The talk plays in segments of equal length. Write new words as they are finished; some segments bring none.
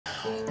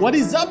What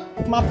is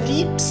up, my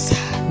peeps?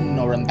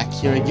 Norren back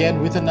here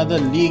again with another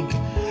League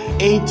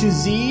A to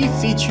Z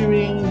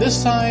featuring,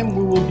 this time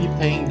we will be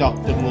playing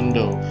Dr.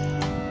 Mundo.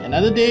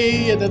 Another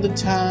day, another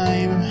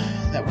time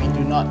that we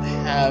do not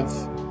have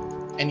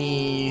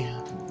any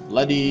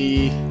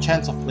bloody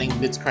chance of playing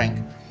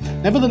Blitzcrank.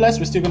 Nevertheless,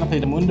 we're still gonna play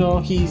the Mundo.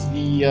 He's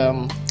the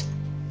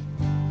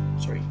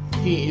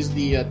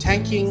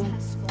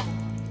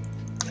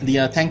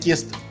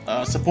tankiest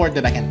support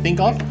that I can think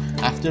of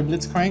after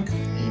Blitzcrank. A,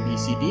 B,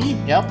 C, D.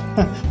 Yep,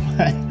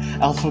 my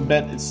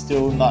alphabet is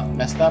still not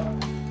messed up.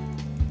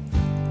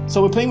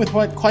 So we're playing with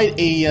quite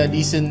a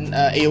decent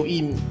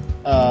AoE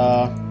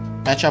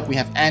matchup. We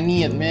have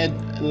Annie at mid,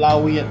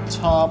 Laui at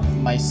top,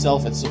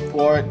 myself at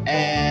support,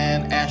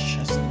 and Ash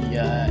as the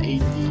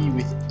AD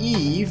with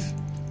Eve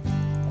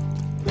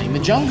playing the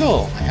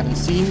jungle. I haven't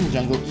seen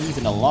Jungle Eve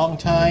in a long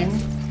time.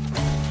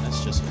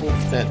 Let's just hope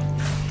that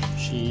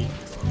she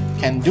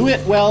can do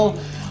it well.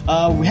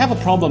 We have a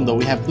problem though.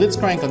 We have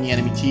Blitzcrank on the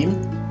enemy team,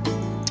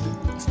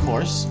 of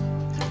course.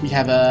 We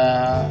have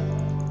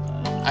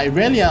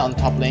Irelia on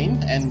top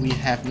lane, and we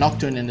have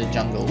Nocturne in the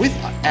jungle with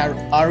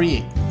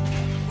Ari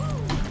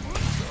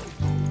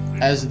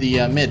as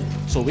the mid.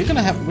 So we're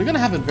gonna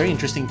have a very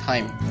interesting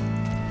time,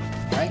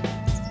 right?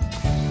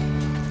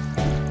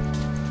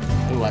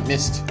 Oh, I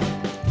missed.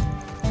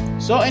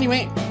 So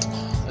anyway,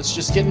 let's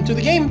just get into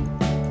the game.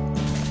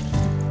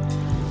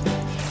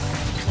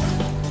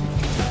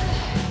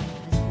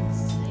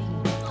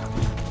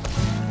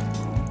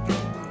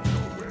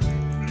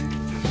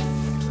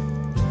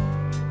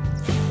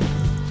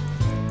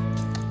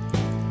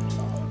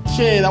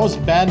 Okay, that was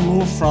a bad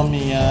move from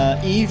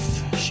Eve.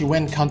 She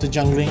went counter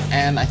jungling,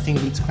 and I think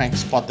Blitzcrank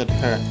spotted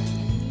her.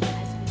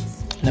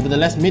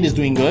 Nevertheless, mid is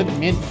doing good.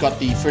 Mid got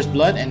the first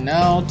blood, and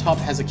now top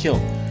has a kill.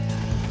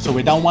 So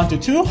we're down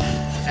 1-2,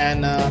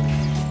 and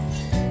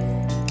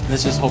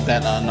let's just hope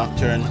that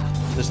Nocturne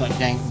does not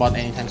gank bot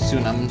anytime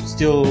soon.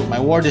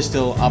 My ward is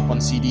still up on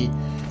CD.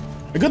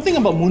 The good thing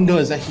about Mundo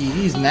is that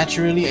he is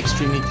naturally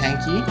extremely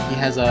tanky. He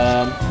has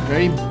a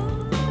very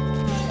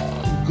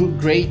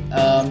great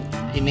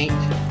innate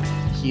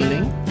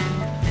healing,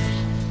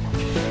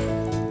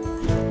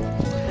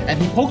 and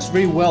he pokes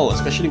very well,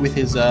 especially with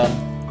his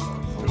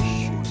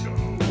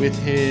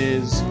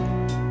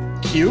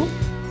Q,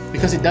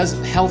 because it does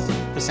health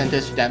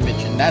percentage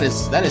damage, and that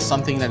is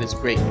something that is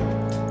great.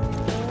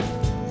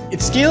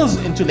 It scales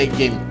into late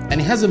game, and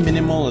it has a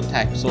minimal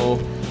attack. So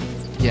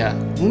yeah,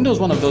 Mundo is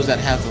one of those that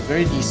have a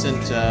very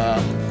decent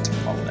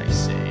what would I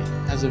say?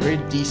 Has a very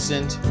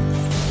decent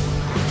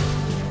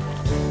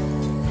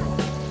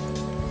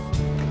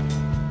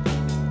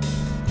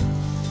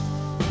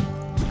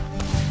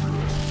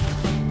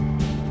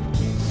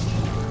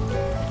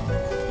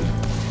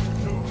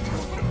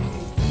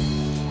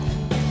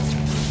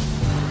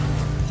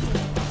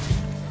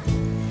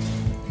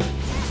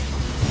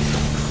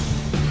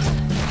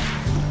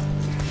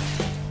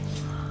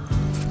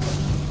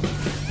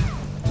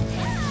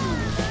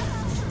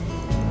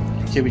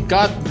Okay, we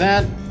got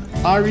that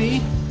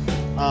Ari,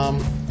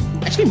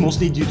 actually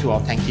mostly due to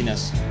our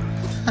tankiness.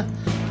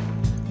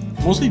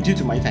 Mostly due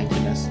to my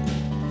tankiness.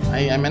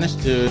 I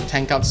managed to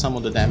tank out some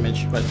of the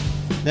damage, but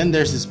then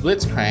there's this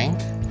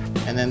Blitzcrank,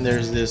 and then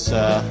there's this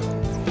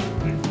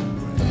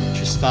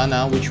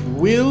Tristana, which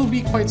will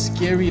be quite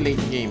scary late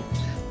game.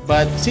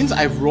 But since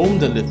I've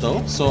roamed a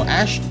little, so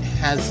Ash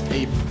has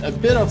a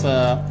bit of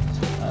a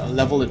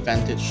level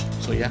advantage.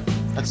 So yeah,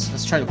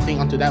 let's try to cling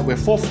onto that. We're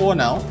 4-4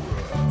 now.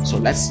 So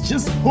let's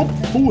just hope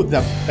for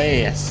the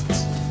best.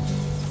 It's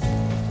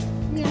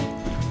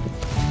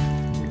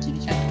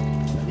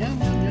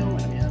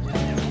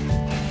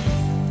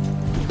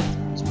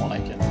more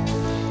like it.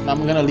 Now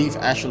I'm gonna leave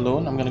Ash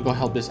alone. I'm gonna go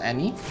help this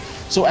Annie.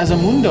 So as a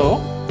Mundo,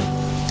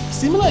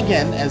 similar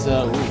again as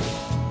a...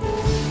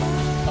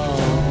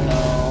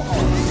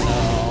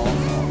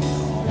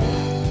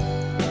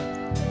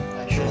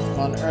 I should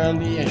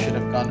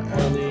have gone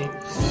early.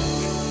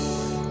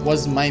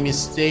 Was my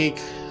mistake. I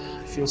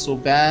feel so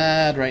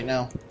bad right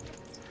now.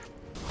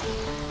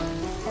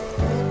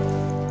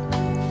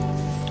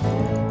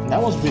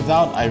 That was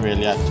without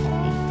Irelia.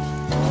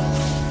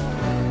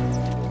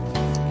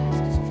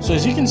 So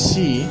as you can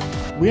see,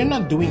 we're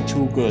not doing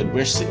too good.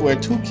 We're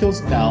 2 kills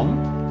down.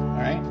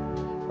 All right,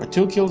 we're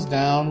 2 kills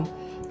down.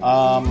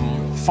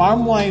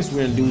 Farm wise,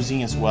 we're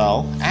losing as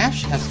well.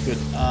 Ash has good.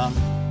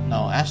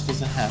 No, Ash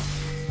doesn't have.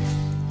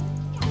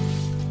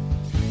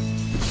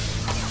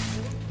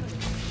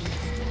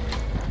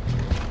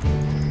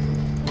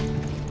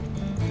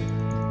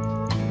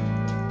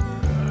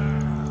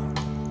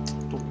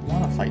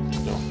 Fight this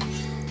though.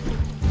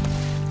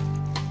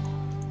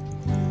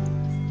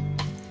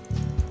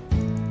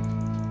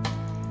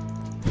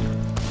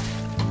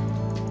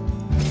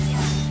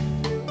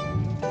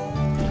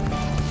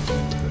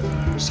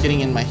 I'm just getting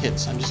in my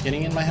hits. I'm just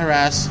getting in my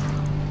harass.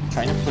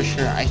 Trying to push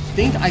her. I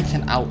think I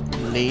can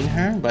outlane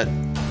her, but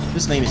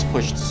this lane is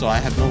pushed, so I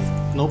have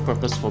no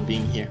purpose for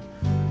being here.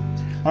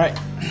 All right.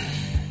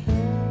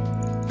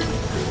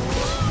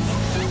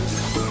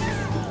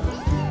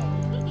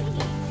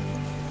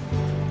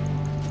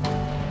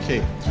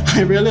 Okay,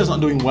 Irelia is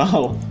not doing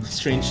well.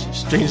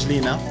 Strangely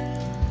enough,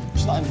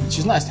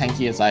 she's not as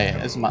tanky as the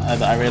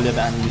Irelia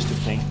that I'm used to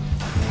playing.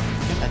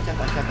 Get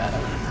that. That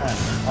would be fun.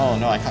 Oh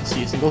no, I can't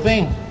see a single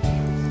thing.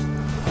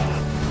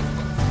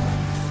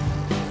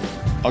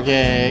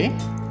 Okay,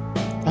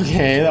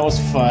 that was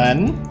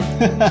fun.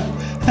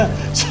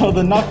 So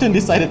the Nocturne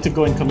decided to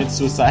go and commit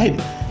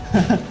suicide.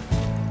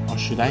 Or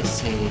should I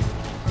say?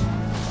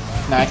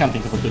 Nah, I can't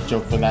think of a good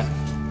joke for that.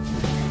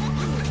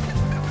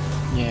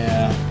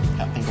 Yeah,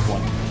 can't think of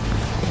one.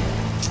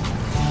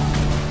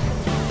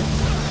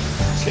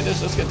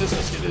 Let's get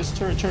this.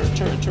 Turret.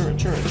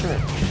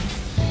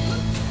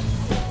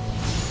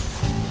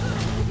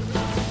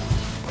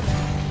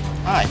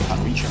 I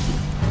can't reach her.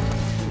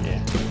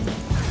 Yeah.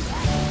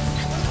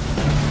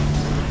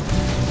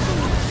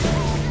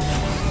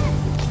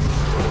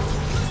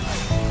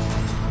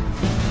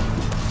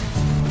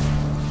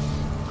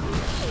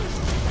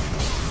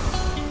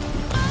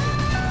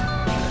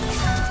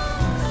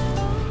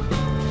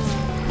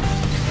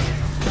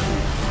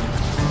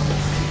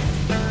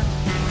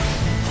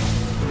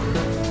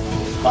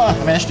 I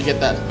managed to get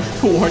that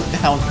ward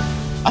down.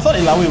 I thought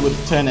Ilawi would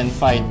turn and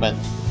fight, but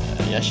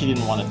yeah, she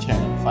didn't want to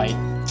turn and fight.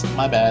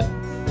 My bad.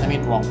 I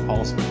made wrong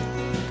calls.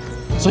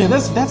 So yeah,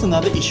 that's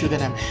another issue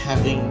that I'm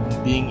having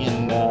being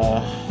in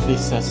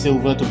this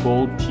silver to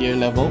gold tier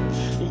level.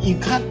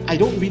 I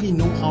don't really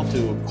know how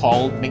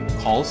to make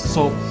calls.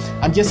 So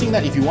I'm guessing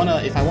that if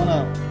I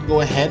wanna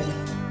go ahead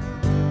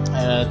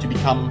to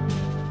become,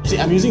 see,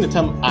 I'm using the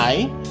term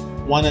I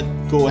want to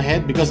go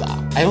ahead because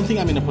I don't think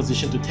I'm in a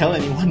position to tell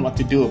anyone what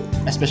to do,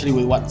 especially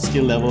with what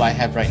skill level I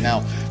have right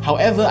now.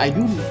 However, I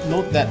do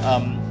note that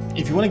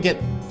if you want to get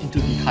into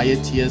the higher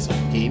tiers of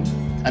game,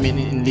 I mean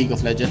in League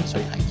of Legends,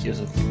 sorry, high tiers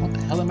of, what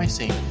the hell am I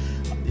saying?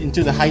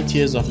 Into the high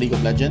tiers of League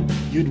of Legends,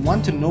 you'd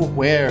want to know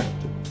where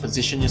to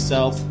position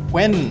yourself,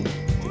 when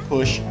to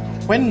push,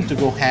 when to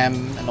go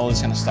ham, and all this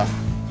kind of stuff.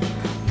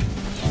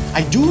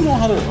 I do know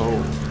how to,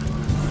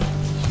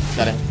 is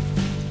that it?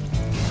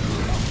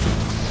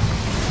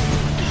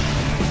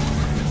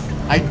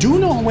 I do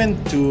know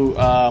when to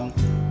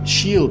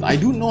shield. I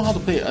do know how to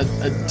play a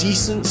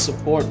decent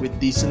support with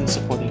decent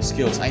supporting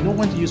skills. I know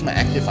when to use my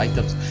active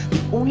items.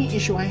 The only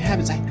issue I have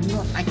is I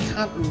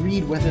can't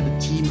read whether the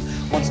team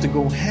wants to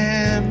go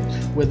ham,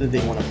 whether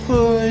they want to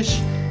push.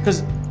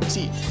 Because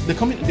see, the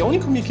only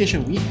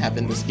communication we have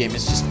in this game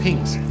is just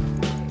pings.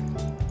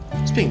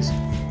 It's pings.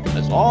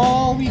 That's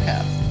all we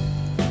have.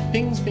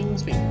 Pings.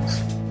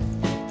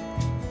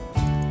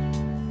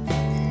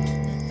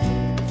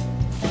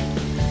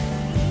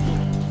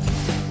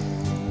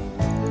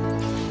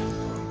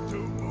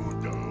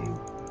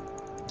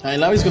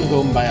 Now he's gonna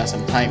go and buy us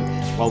some time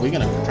while we're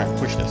gonna try and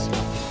push this.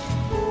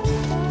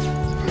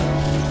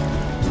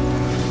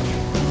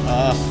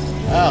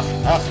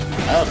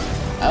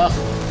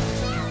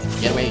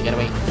 Get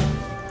away.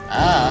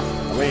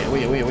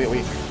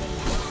 Away.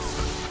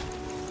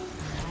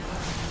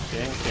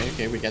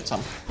 Okay, we get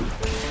some.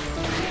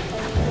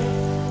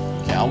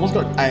 Okay,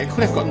 I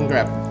could have gotten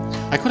grabbed.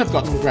 I could have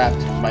gotten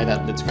grabbed by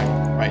that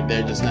Blitzcrank right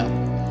there just now.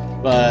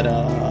 But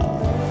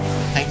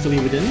thankfully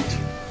we didn't.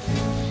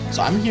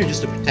 So I'm here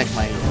just to protect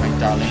my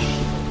darling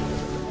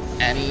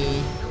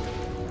Annie.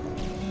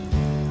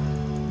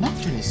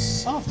 Nocturne is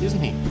soft,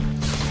 isn't he?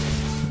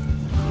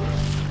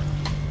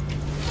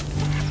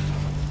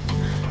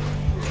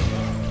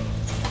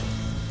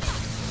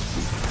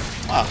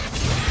 Wow.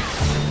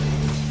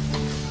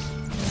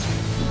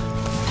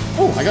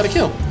 Oh, I got a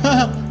kill.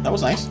 That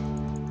was nice.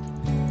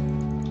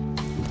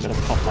 Gotta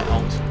pop my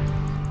ult.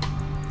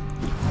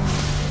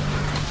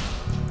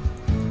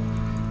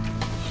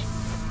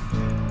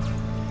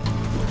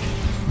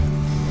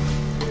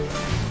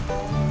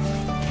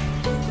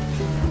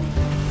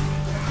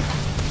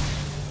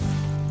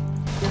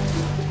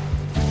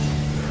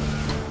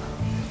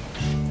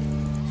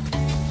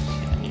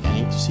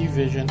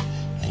 Vision.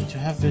 I need to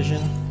have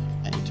vision.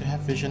 I need to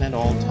have vision at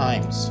all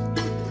times.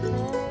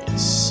 It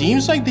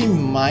seems like they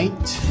might.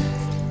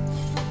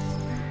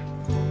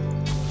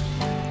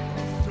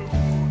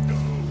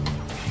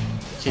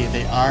 Okay,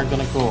 they are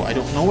gonna go. I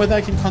don't know whether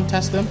I can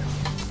contest them.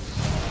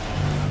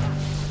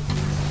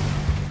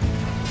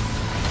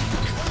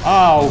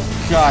 Oh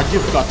god,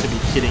 you've got to be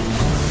kidding me.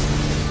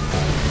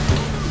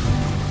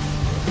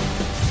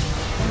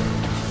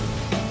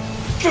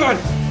 God!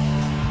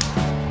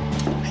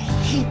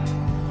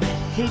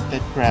 I hate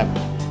that grab.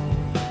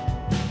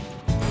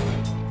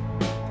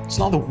 It's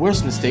not the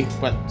worst mistake,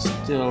 but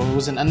still, it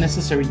was an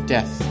unnecessary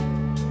death.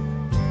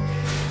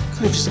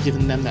 Could have just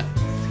given them that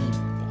free.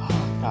 Oh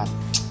god.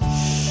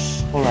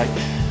 Alright.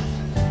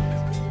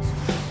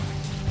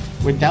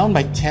 We're down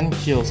by 10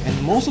 kills,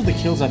 and most of the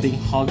kills are being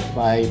hogged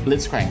by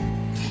Blitzcrank.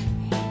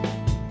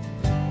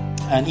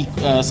 And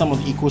some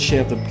of the equal share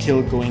of the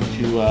kill going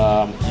to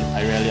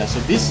Irelia. So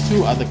these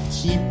two are the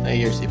key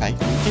players. If I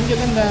can get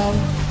them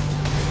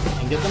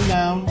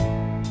down,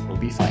 we'll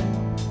be fine.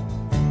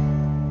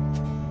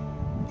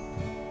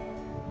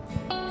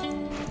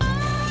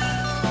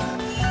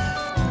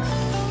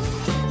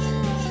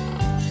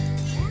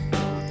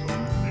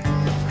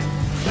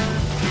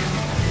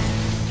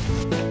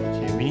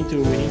 to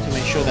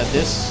make sure that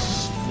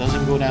this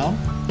doesn't go down,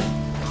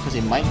 because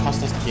it might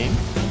cost us the game.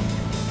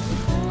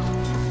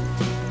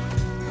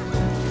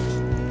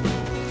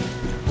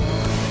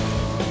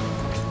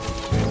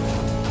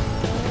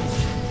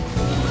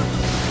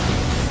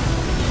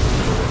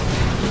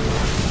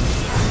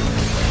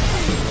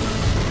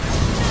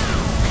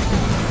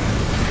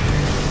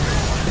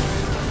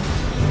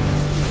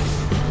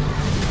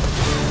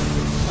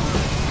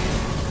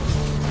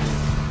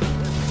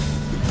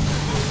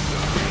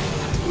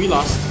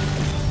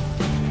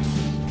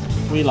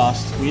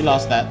 We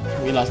lost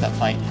that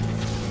fight.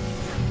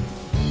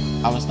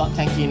 I was not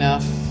tanky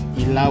enough,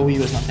 Ilawi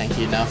was not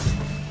tanky enough,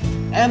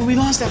 and we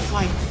lost that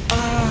fight.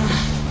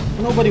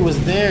 Nobody was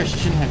there, she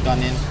shouldn't have gone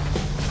in.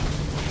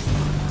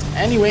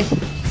 Anyway,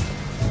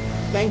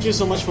 thank you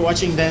so much for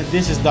watching.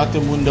 This is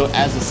Dr. Mundo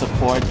as a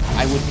support.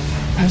 I would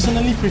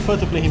personally prefer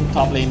to play him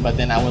top lane, but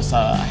then I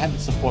had the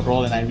support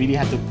role and I really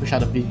had to push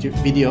out a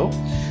video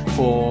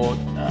for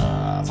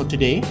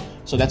today.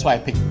 So that's why I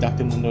picked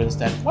Dr. Mundo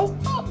instead. Was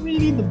not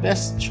really the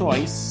best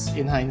choice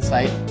in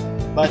hindsight,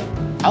 but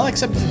I'll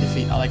accept this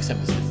defeat.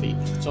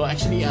 So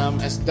actually,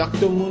 as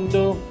Dr.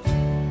 Mundo,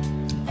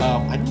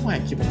 I don't know why I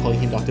keep on calling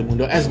him Dr.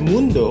 Mundo. As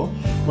Mundo,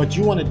 what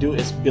you want to do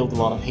is build a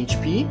lot of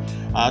HP.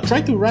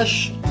 Try to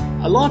rush.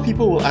 A lot of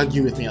people will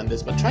argue with me on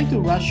this, but try to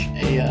rush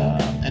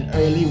an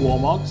early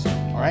Warmogs.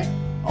 All right.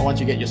 Or once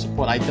you get your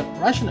support item,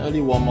 rush an early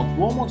Warmog.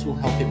 Warmogs will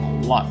help him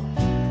a lot.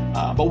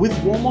 But with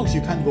Warmogs, you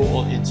can't go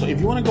all in. So if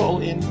you want to go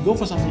all in, go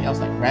for something else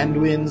like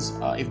Randuin's,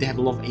 if they have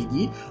a lot of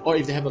AD, or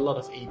if they have a lot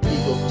of AP,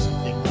 go for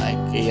something like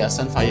a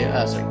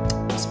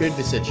Spirit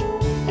Visage.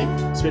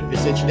 Okay, Spirit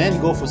Visage,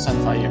 then go for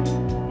Sunfire.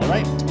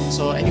 Alright,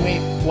 so anyway,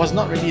 was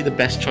not really the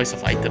best choice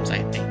of items,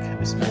 I think,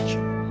 this match.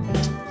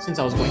 Since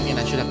I was going in,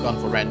 I should have gone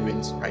for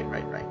Randuin's. Right.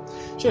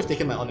 Should have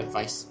taken my own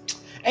advice.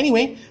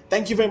 Anyway,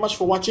 thank you very much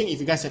for watching. If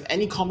you guys have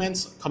any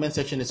comments, comment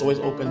section is always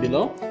open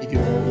below. If you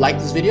like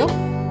this video,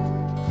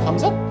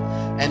 thumbs up.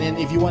 And then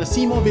if you want to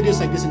see more videos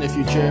like this in the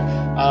future,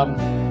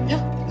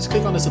 just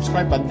click on the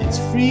subscribe button. It's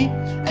free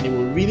and it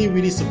will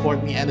really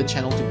support me and the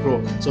channel to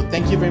grow. So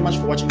thank you very much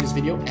for watching this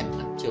video, and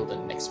until the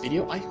next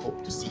video, I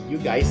hope to see you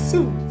guys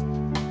soon.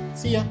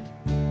 See ya!